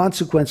about the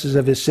consequences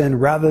of his sin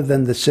rather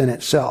than the sin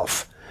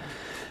itself.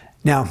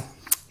 Now,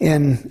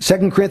 in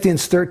 2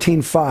 Corinthians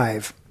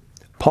 13:5,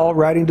 Paul,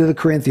 writing to the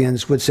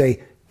Corinthians, would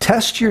say,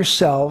 "Test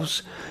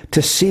yourselves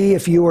to see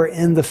if you are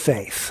in the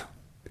faith."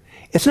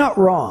 It's not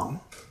wrong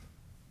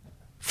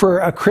for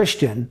a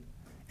Christian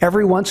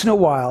every once in a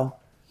while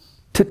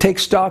to take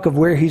stock of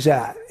where he's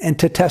at and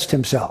to test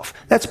himself.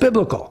 That's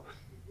biblical.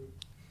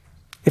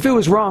 If it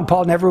was wrong,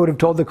 Paul never would have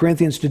told the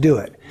Corinthians to do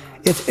it.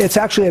 It's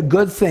actually a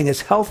good thing.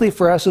 It's healthy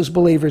for us as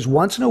believers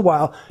once in a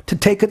while to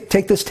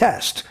take this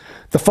test,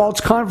 the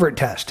false convert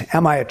test.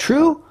 Am I a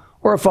true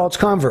or a false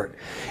convert?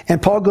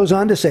 And Paul goes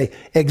on to say,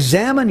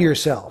 examine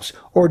yourselves,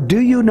 or do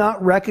you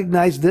not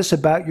recognize this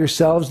about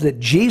yourselves, that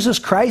Jesus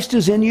Christ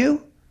is in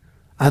you?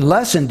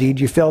 Unless indeed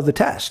you fail the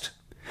test.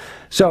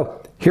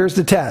 So here's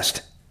the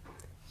test.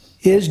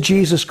 Is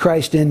Jesus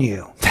Christ in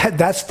you?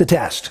 That's the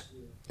test.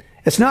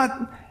 It's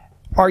not,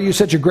 are you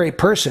such a great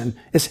person?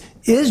 It's,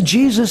 is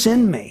Jesus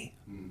in me?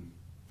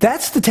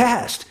 That's the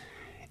test.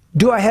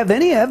 Do I have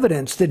any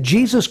evidence that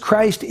Jesus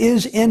Christ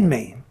is in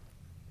me?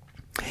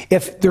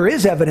 If there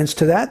is evidence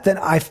to that, then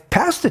I've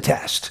passed the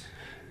test.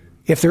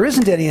 If there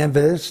isn't any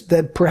evidence,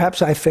 then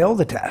perhaps I failed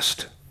the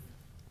test.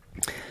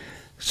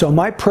 So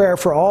my prayer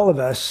for all of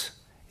us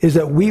is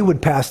that we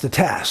would pass the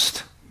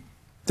test,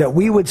 that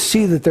we would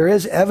see that there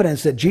is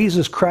evidence that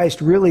Jesus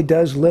Christ really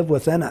does live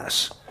within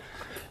us,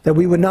 that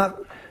we would not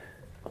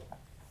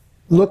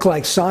look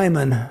like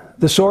Simon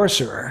the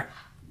sorcerer,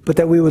 but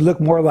that we would look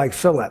more like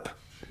Philip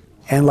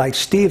and like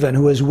Stephen,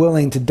 who was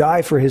willing to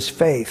die for his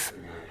faith,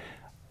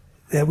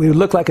 that we would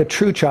look like a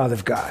true child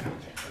of God.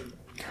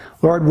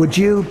 Lord, would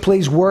you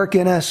please work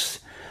in us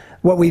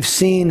what we've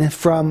seen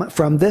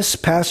from this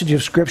passage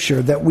of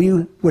Scripture, that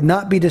we would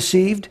not be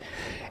deceived,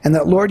 and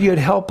that, Lord, you'd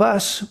help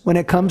us when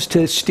it comes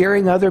to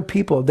steering other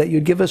people, that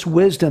you'd give us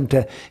wisdom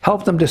to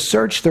help them to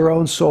search their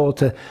own soul,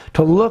 to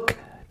look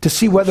to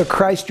see whether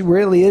Christ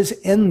really is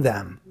in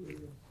them.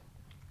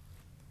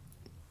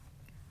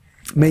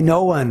 May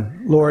no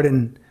one, Lord,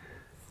 in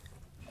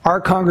our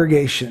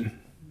congregation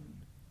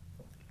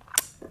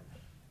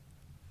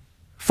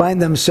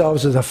find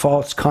themselves as a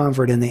false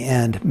convert in the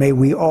end. May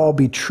we all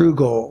be true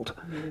gold.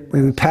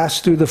 May we pass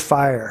through the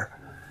fire.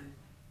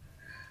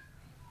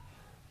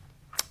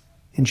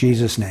 In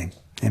Jesus' name,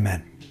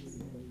 amen.